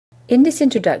In this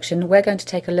introduction, we're going to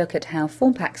take a look at how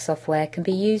Formpak software can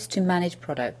be used to manage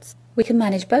products. We can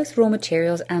manage both raw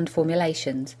materials and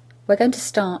formulations. We're going to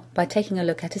start by taking a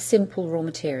look at a simple raw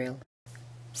material.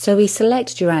 So we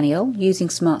select geraniol using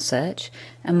Smart Search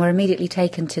and we're immediately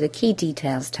taken to the Key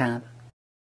Details tab.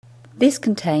 This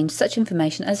contains such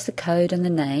information as the code and the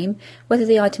name, whether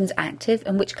the item is active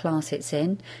and which class it's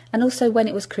in, and also when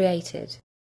it was created.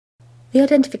 The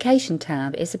Identification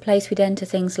tab is the place we'd enter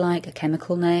things like a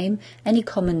chemical name, any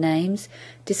common names,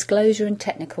 disclosure and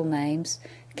technical names,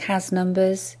 CAS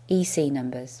numbers, EC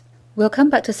numbers. We'll come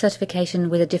back to certification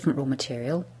with a different raw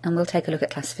material and we'll take a look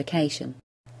at classification.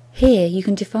 Here you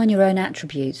can define your own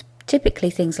attributes, typically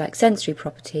things like sensory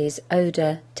properties,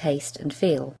 odour, taste and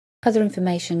feel. Other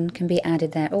information can be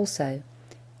added there also.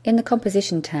 In the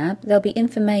Composition tab there'll be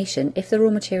information if the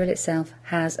raw material itself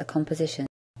has a composition.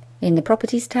 In the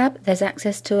Properties tab there's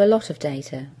access to a lot of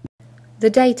data.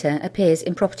 The data appears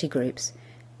in property groups.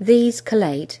 These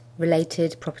collate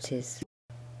related properties.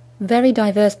 Very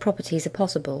diverse properties are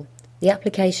possible. The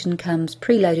application comes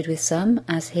preloaded with some,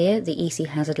 as here the EC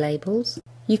hazard labels.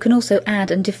 You can also add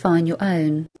and define your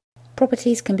own.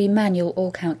 Properties can be manual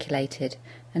or calculated,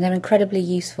 and they're incredibly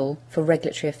useful for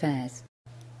regulatory affairs.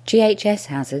 Ghs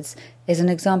Hazards is an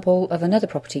example of another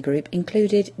property group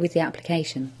included with the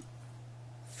application.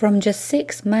 From just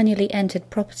 6 manually entered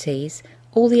properties,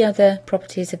 all the other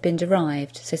properties have been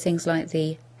derived, so things like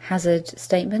the hazard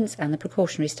statements and the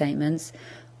precautionary statements,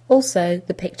 also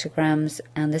the pictograms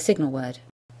and the signal word.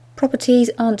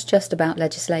 Properties aren't just about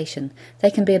legislation,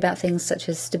 they can be about things such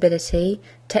as stability,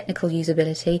 technical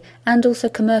usability and also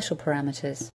commercial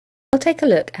parameters. I'll take a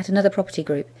look at another property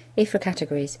group, IFRA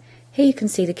categories. Here you can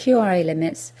see the QRA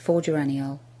limits for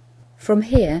geraniol. From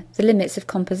here, the limits of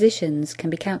compositions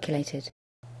can be calculated.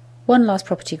 One last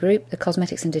property group, the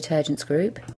cosmetics and detergents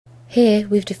group. Here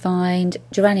we've defined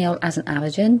geraniol as an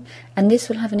allergen, and this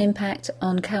will have an impact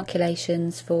on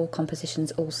calculations for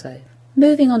compositions also.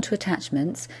 Moving on to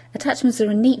attachments. Attachments are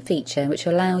a neat feature which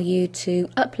allow you to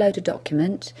upload a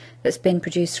document that's been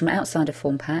produced from outside of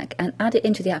Formpak and add it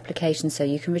into the application so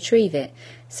you can retrieve it.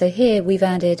 So here we've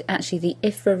added actually the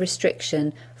IFRA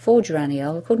restriction for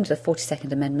geraniol, according to the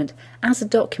 42nd Amendment, as a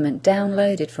document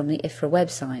downloaded from the IFRA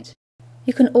website.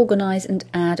 You can organise and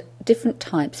add different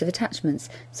types of attachments.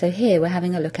 So here we're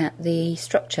having a look at the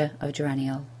structure of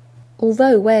geraniol.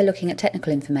 Although we're looking at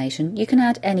technical information, you can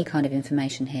add any kind of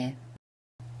information here.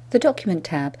 The Document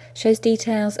tab shows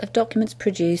details of documents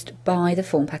produced by the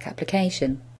Formpak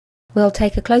application. We'll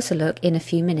take a closer look in a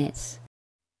few minutes.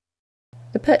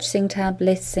 The Purchasing tab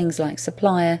lists things like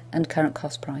supplier and current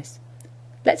cost price.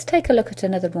 Let's take a look at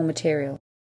another raw material.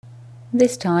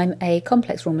 This time a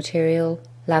complex raw material,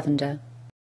 lavender.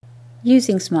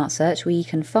 Using Smart Search we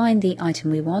can find the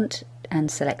item we want and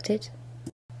select it.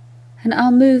 And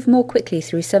I'll move more quickly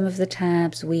through some of the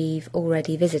tabs we've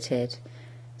already visited.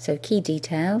 So Key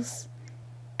Details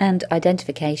and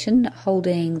Identification,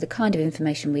 holding the kind of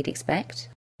information we'd expect.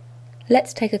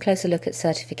 Let's take a closer look at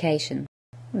certification.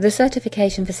 The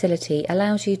certification facility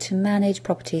allows you to manage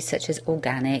properties such as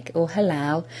organic or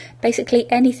halal, basically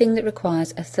anything that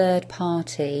requires a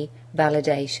third-party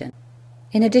validation.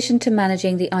 In addition to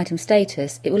managing the item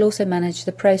status, it will also manage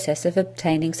the process of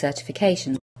obtaining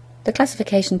certification. The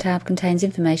Classification tab contains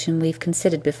information we've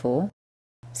considered before,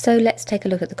 so let's take a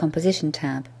look at the Composition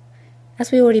tab.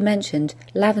 As we already mentioned,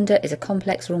 lavender is a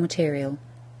complex raw material.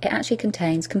 It actually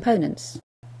contains components.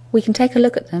 We can take a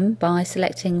look at them by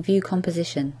selecting View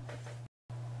Composition.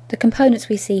 The components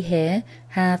we see here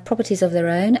have properties of their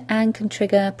own and can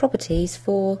trigger properties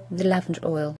for the lavender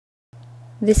oil.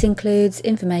 This includes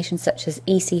information such as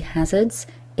EC hazards,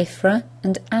 IFRA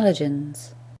and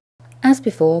allergens. As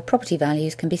before, property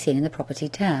values can be seen in the Property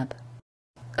tab.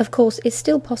 Of course, it's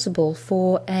still possible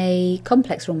for a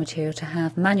complex raw material to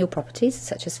have manual properties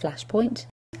such as flashpoint,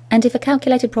 and if a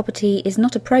calculated property is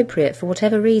not appropriate for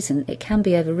whatever reason, it can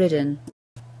be overridden.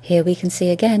 Here we can see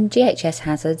again Ghs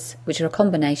hazards, which are a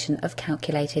combination of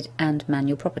calculated and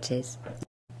manual properties.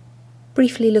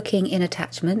 Briefly looking in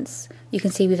attachments, you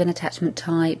can see with an attachment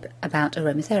type about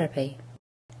aromatherapy.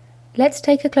 Let's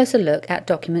take a closer look at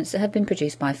documents that have been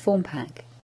produced by Formpak.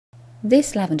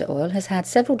 This lavender oil has had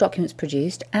several documents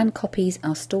produced and copies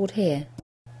are stored here.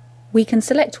 We can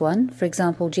select one, for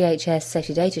example Ghs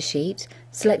Safety Data Sheet,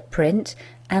 select Print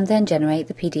and then generate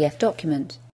the PDF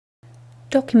document.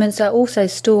 Documents are also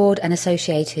stored and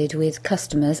associated with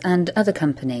customers and other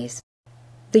companies.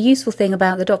 The useful thing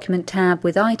about the Document tab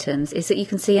with items is that you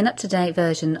can see an up-to-date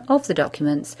version of the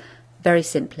documents very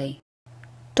simply.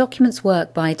 Documents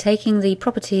work by taking the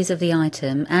properties of the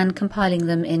item and compiling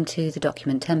them into the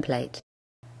document template.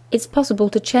 It's possible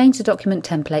to change the document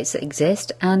templates that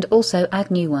exist and also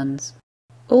add new ones.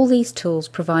 All these tools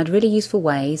provide really useful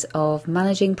ways of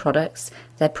managing products,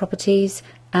 their properties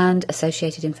and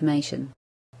associated information.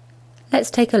 Let's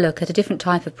take a look at a different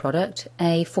type of product,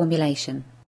 a formulation.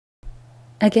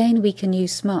 Again, we can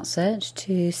use Smart Search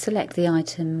to select the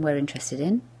item we're interested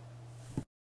in.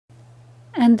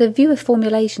 And the View a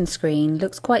Formulation screen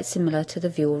looks quite similar to the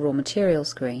View a Raw Material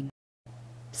screen.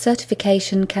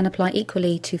 Certification can apply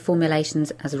equally to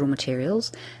formulations as raw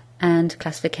materials, and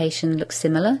classification looks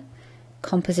similar.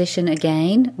 Composition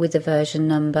again, with the version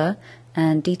number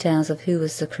and details of who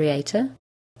was the creator.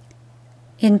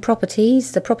 In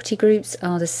properties, the property groups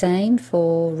are the same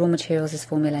for raw materials as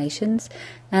formulations,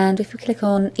 and if we click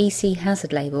on EC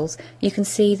hazard labels, you can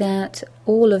see that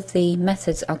all of the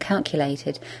methods are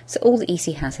calculated. So all the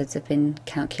EC hazards have been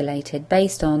calculated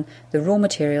based on the raw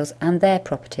materials and their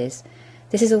properties.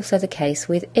 This is also the case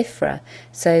with IFRA,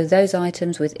 so those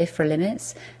items with IFRA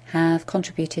limits have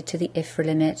contributed to the IFRA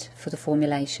limit for the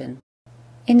formulation.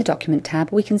 In the Document tab,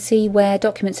 we can see where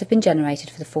documents have been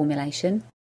generated for the formulation.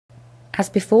 As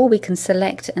before, we can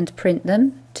select and print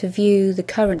them to view the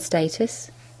current status.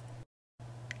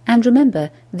 And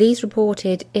remember, these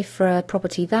reported IFRA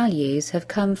property values have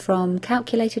come from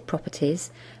calculated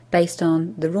properties based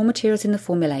on the raw materials in the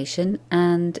formulation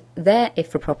and their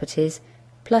IFRA properties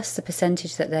plus the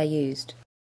percentage that they're used.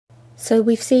 So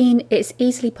we've seen it's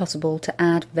easily possible to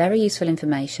add very useful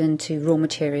information to raw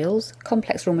materials,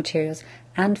 complex raw materials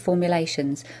and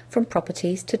formulations, from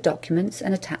properties to documents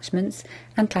and attachments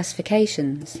and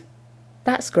classifications.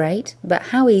 That's great, but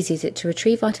how easy is it to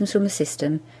retrieve items from a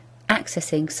system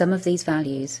accessing some of these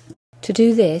values? To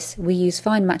do this, we use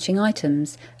Find Matching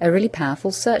Items, a really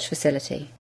powerful search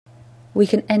facility. We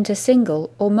can enter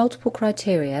single or multiple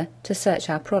criteria to search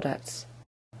our products.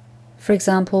 For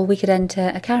example, we could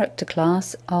enter a character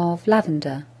class of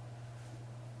lavender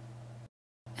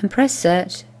and press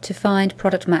search to find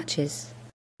product matches.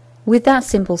 With that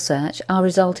simple search, our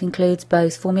result includes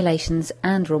both formulations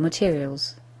and raw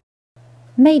materials.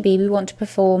 Maybe we want to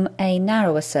perform a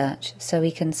narrower search, so we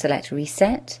can select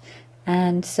Reset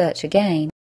and search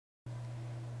again.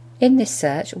 In this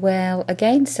search, we'll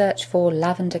again search for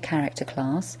lavender character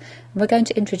class, and we're going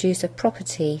to introduce a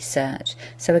property search.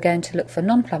 So we're going to look for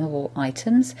non-flammable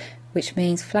items, which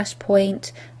means flash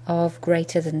point of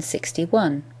greater than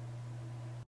 61.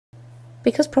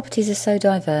 Because properties are so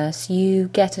diverse, you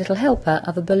get a little helper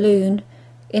of a balloon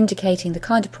indicating the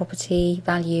kind of property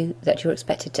value that you're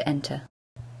expected to enter.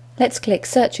 Let's click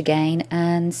Search again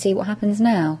and see what happens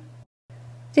now.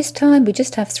 This time we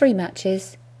just have 3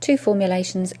 matches, 2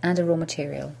 formulations and a raw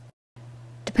material.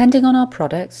 Depending on our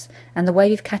products and the way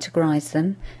we've categorised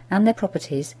them and their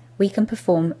properties, we can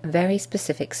perform very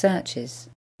specific searches.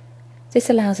 This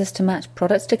allows us to match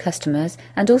products to customers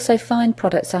and also find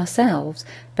products ourselves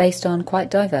based on quite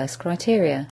diverse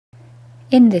criteria.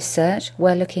 In this search,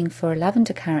 we're looking for a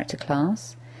lavender character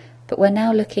class, but we're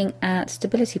now looking at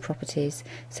stability properties,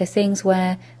 so things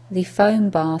where the foam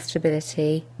bath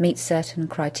stability meets certain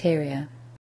criteria.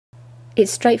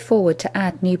 It's straightforward to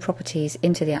add new properties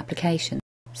into the application,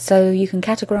 so you can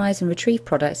categorise and retrieve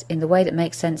products in the way that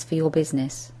makes sense for your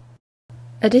business.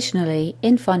 Additionally,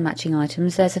 in Find Matching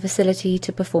Items, there's a facility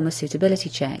to perform a suitability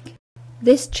check.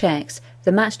 This checks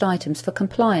the matched items for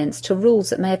compliance to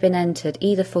rules that may have been entered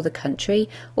either for the country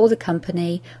or the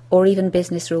company or even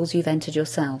business rules you've entered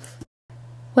yourself.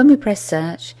 When we press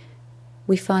Search,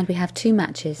 we find we have 2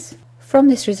 matches. From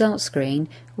this results screen,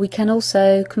 we can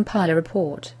also compile a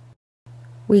report.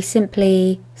 We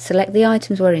simply select the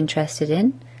items we're interested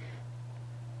in,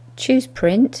 choose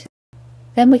Print,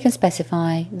 then we can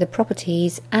specify the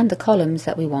properties and the columns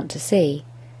that we want to see.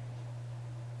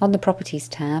 On the Properties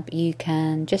tab, you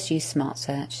can just use Smart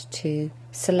Search to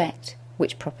select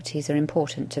which properties are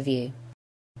important to view.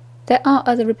 There are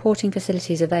other reporting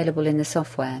facilities available in the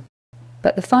software,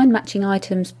 but the Find Matching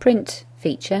Items print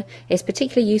feature is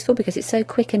particularly useful because it's so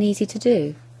quick and easy to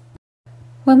do.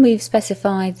 When we've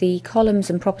specified the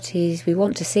columns and properties we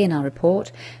want to see in our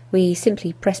report, we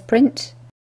simply press Print.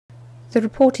 The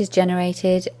report is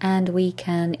generated and we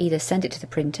can either send it to the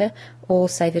printer or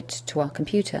save it to our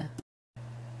computer.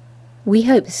 We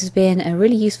hope this has been a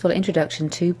really useful introduction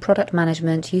to product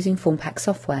management using Formpak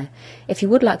software. If you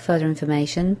would like further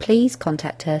information, please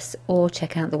contact us or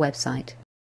check out the website.